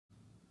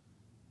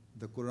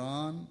The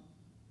Quran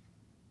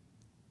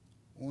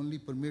only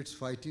permits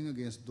fighting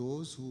against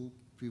those who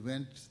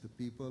prevent the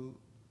people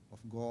of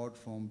God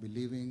from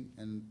believing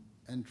and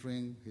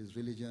entering His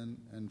religion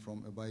and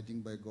from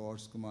abiding by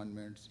God's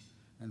commandments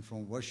and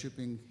from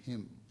worshipping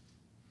Him.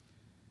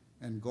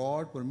 And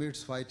God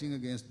permits fighting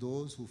against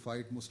those who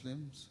fight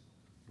Muslims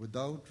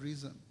without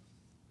reason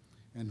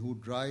and who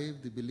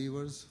drive the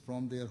believers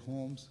from their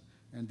homes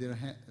and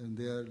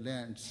their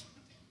lands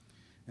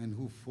and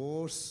who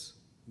force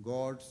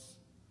God's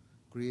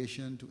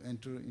creation to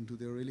enter into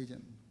their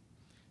religion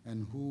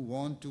and who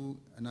want to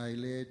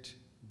annihilate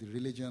the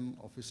religion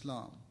of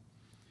Islam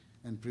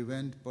and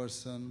prevent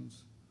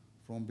persons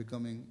from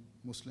becoming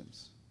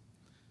Muslims.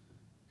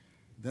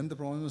 Then the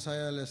Prophet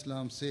Messiah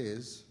ﷺ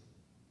says,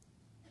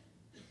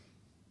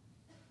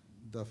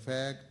 the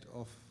fact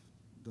of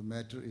the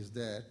matter is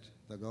that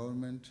the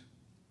government,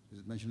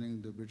 is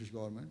mentioning the British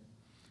government,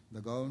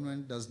 the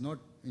government does not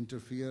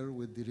interfere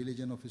with the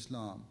religion of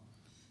Islam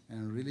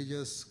and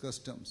religious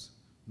customs,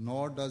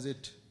 nor does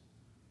it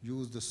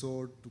use the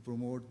sword to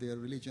promote their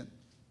religion.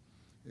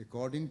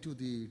 According to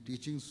the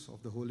teachings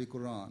of the Holy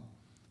Quran,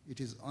 it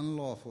is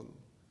unlawful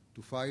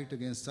to fight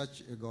against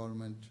such a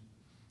government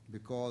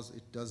because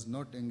it does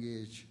not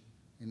engage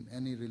in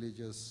any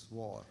religious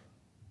war.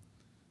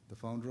 The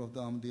founder of the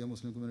Ahmadiyya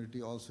Muslim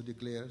community also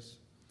declares,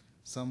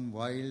 some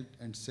wild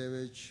and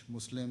savage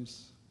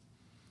Muslims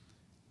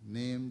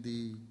name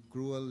the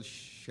cruel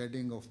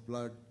shedding of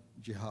blood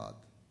jihad,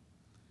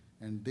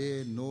 and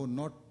they know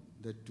not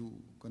that to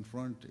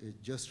confront a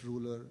just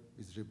ruler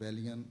is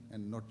rebellion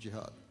and not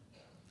jihad.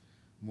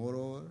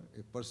 Moreover,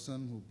 a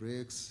person who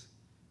breaks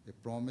a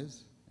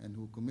promise and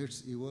who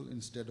commits evil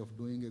instead of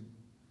doing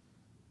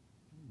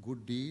a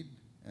good deed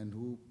and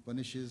who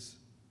punishes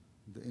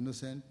the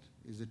innocent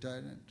is a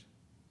tyrant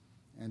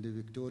and a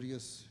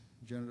victorious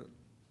general.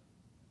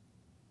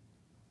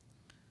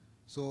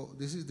 So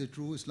this is the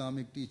true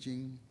Islamic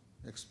teaching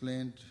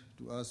explained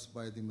to us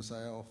by the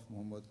Messiah of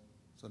Muhammad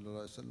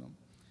sallallahu alaihi wasallam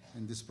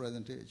in this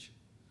present age,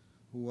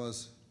 who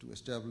was to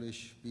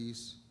establish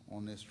peace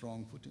on a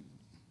strong footing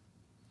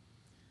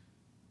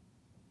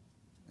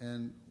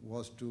and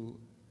was to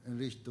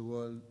enrich the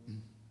world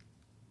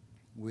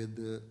with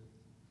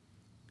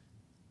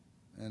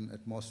an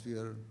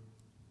atmosphere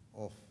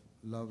of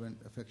love and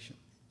affection.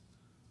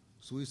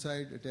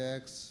 Suicide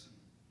attacks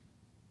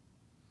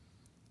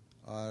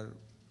are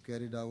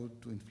carried out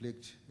to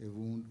inflict a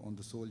wound on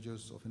the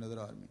soldiers of another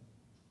army.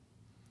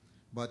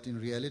 But in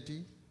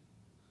reality,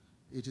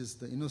 it is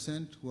the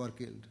innocent who are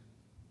killed.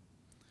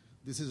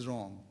 This is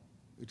wrong.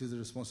 It is the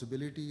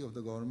responsibility of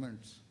the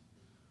governments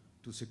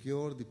to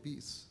secure the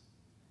peace.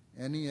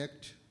 Any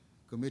act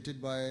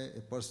committed by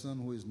a person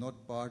who is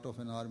not part of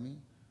an army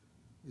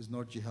is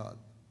not jihad,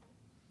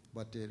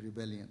 but a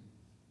rebellion.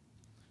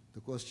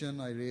 The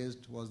question I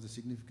raised was the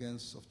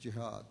significance of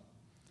jihad,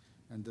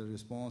 and the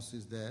response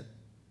is that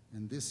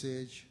in this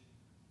age,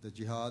 the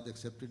jihad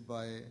accepted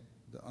by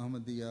the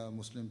Ahmadiyya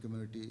Muslim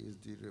community is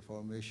the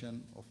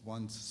reformation of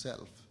one's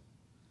self.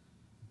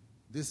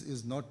 This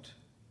is not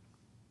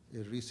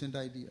a recent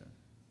idea.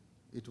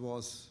 It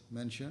was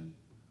mentioned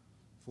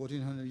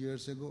 1400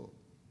 years ago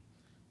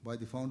by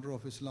the founder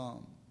of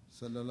Islam,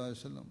 sallallahu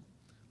alaihi wasallam,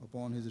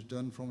 upon his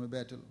return from a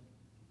battle,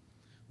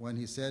 when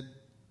he said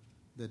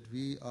that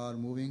we are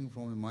moving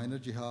from a minor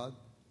jihad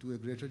to a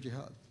greater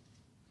jihad.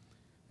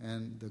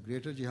 And the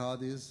greater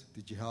jihad is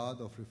the jihad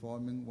of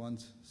reforming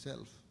one's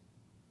self.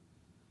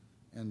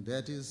 And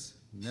that is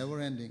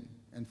never ending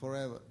and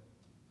forever.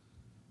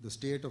 The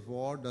state of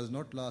war does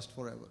not last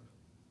forever.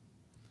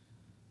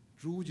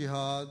 True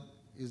jihad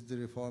is the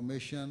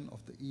reformation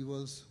of the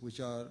evils which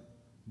are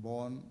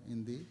born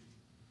in the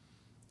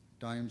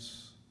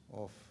times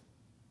of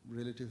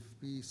relative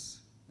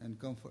peace and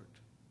comfort.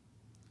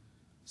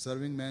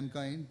 Serving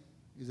mankind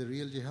is a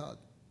real jihad.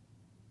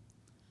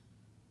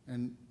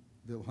 And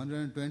the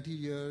 120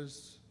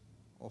 years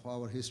of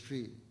our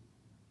history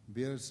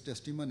bears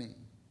testimony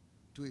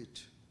to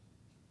it.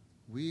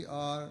 We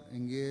are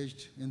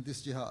engaged in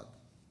this jihad,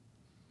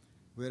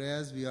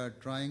 whereas we are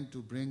trying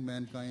to bring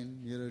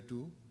mankind nearer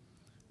to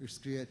its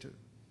creator.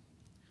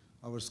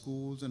 Our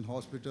schools and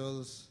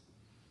hospitals,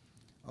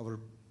 our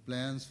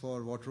plans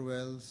for water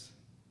wells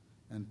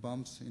and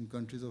pumps in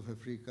countries of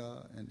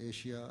Africa and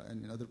Asia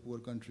and in other poor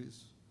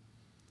countries,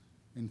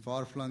 in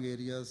far-flung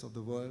areas of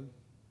the world,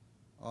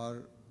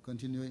 are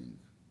continuing.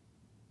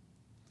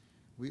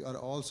 We are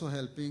also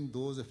helping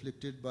those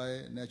afflicted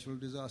by natural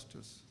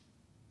disasters.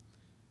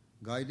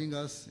 Guiding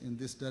us in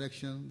this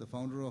direction, the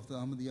founder of the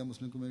Ahmadiyya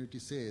Muslim community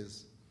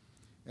says,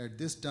 at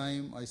this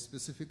time I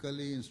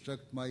specifically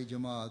instruct my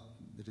Jamaat,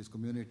 that is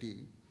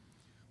community,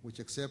 which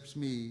accepts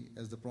me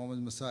as the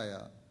promised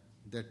Messiah,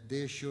 that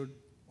they should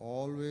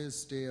always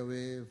stay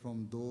away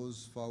from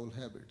those foul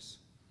habits.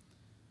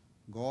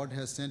 God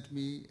has sent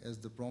me as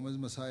the promised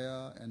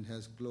Messiah and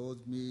has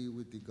clothed me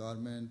with the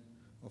garment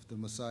of the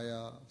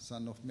Messiah,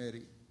 son of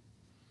Mary.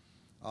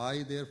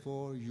 I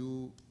therefore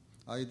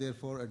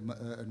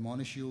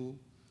admonish you,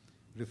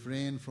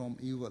 refrain from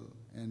evil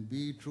and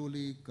be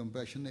truly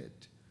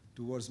compassionate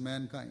towards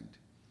mankind.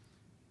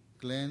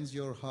 Cleanse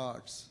your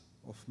hearts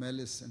of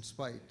malice and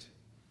spite,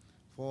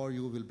 for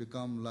you will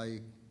become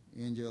like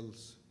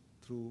angels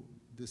through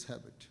this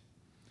habit.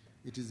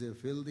 It is a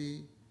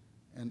filthy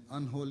and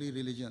unholy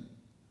religion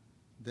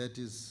that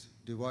is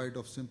devoid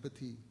of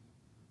sympathy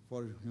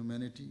for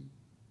humanity,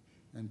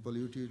 and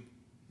polluted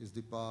is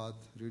the path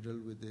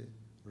riddled with a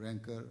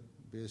rancor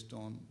based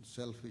on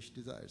selfish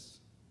desires.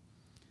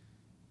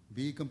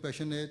 Be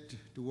compassionate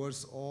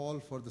towards all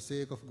for the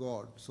sake of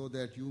God, so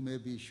that you may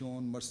be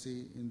shown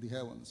mercy in the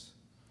heavens.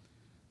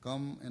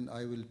 Come, and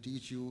I will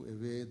teach you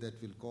a way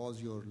that will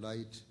cause your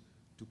light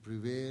to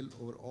prevail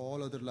over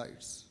all other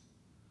lights.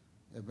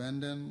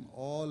 Abandon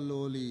all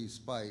lowly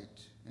spite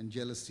and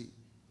jealousy.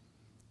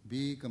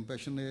 Be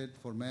compassionate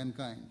for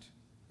mankind,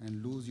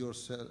 and lose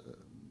yourself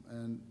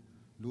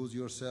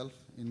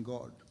in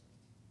God.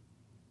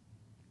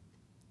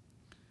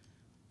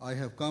 I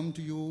have come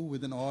to you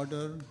with an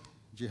order.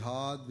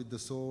 Jihad with the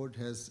sword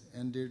has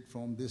ended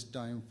from this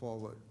time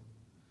forward,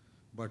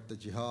 but the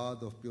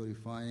jihad of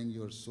purifying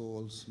your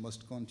souls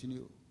must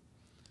continue.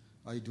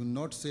 I do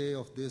not say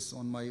of this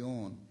on my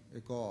own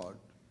accord.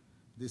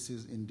 This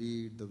is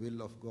indeed the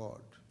will of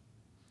God.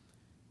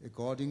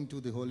 According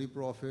to the Holy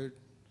Prophet,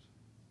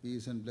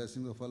 peace and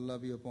blessings of Allah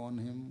be upon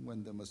him,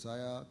 when the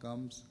Messiah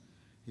comes,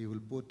 he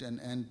will put an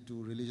end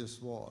to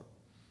religious war.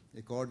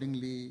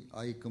 Accordingly,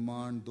 I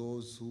command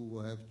those who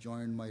have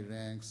joined my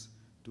ranks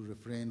to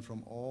refrain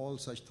from all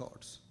such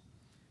thoughts,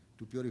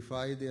 to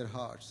purify their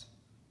hearts,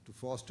 to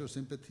foster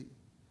sympathy,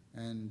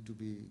 and to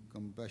be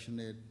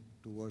compassionate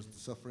towards the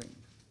suffering.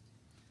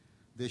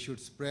 They should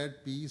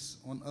spread peace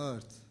on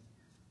earth,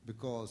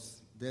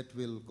 because that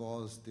will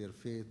cause their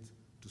faith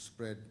to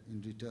spread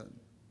in return.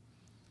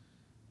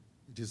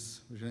 It is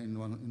written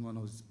in one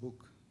of his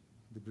books,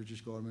 The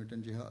British Government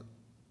and Jihad.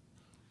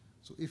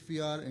 So if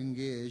we are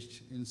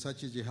engaged in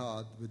such a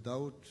jihad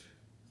without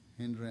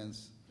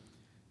hindrance,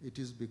 it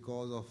is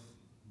because of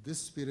this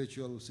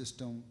spiritual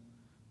system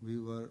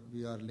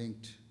we are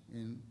linked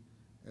in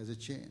as a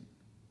chain,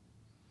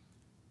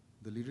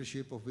 the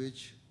leadership of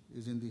which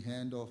is in the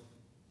hand of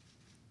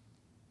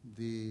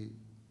the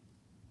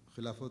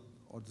Khilafat,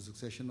 or the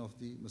succession of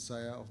the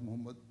Messiah of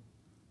Muhammad,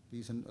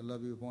 peace and Allah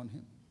be upon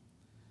him.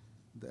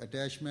 The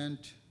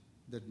attachment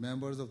that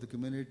members of the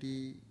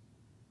community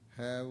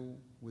have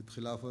with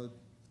Khilafat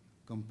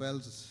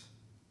compels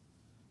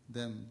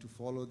them to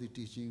follow the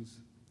teachings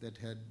that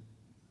had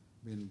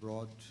been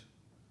brought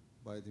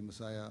by the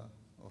Messiah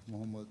of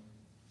Muhammad,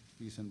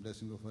 peace and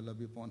blessings of Allah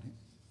be upon him.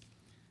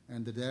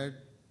 And that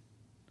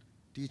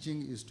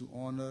teaching is to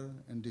honor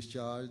and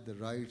discharge the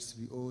rights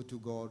we owe to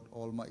God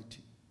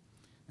Almighty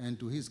and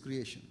to His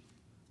creation,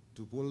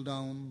 to pull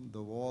down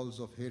the walls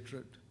of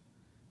hatred,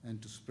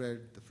 and to spread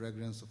the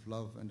fragrance of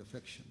love and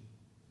affection.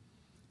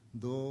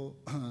 Though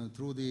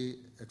through the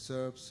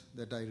excerpts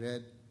that I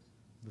read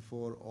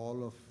before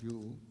all of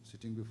you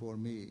sitting before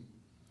me,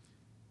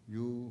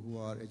 you who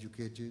are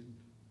educated,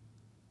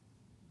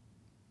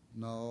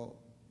 now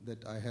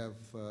that I have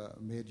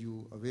made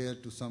you aware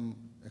to some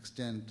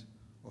extent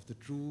of the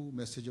true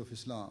message of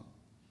Islam,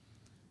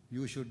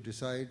 you should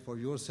decide for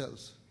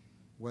yourselves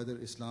whether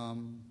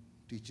Islam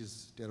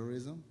teaches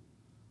terrorism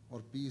or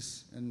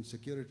peace and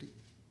security.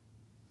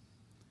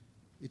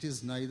 It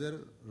is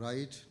neither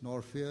right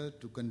nor fair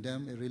to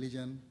condemn a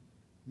religion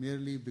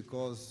merely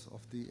because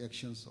of the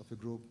actions of a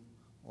group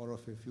or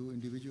of a few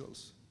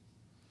individuals.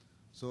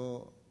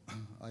 So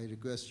I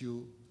request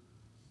you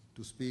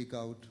to speak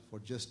out for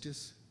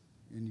justice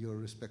in your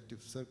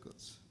respective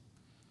circles,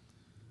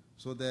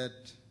 so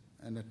that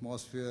an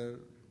atmosphere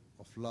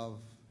of love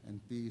and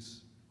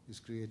peace is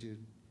created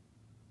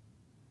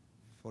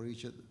for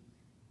each other.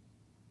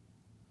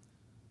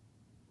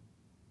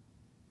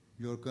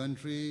 Your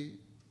country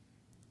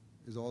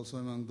is also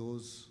among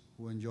those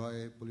who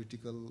enjoy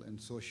political and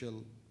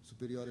social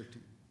superiority.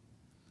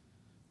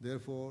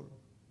 Therefore,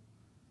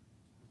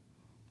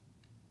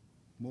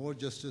 more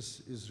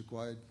justice is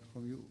required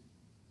from you.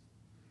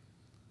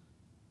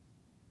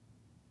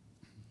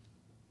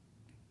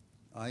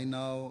 I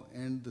now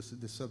end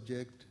this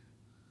subject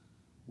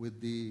with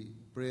the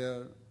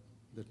prayer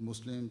that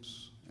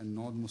Muslims and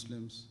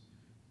non-Muslims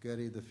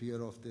carry the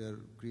fear of their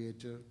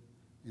Creator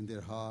in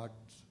their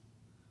hearts,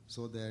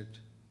 so that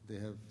they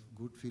have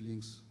good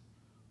feelings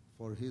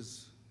for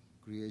His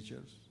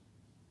creatures,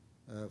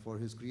 for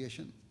His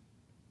creation.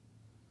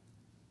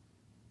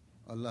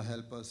 Allah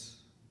help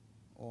us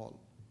all.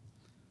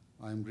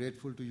 I am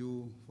grateful to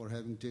you for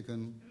having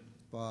taken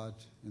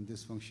part in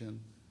this function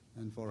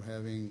and for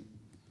having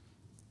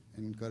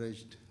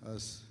encouraged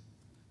us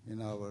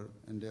in our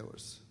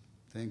endeavors.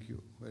 Thank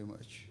you very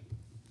much.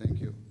 Thank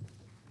you.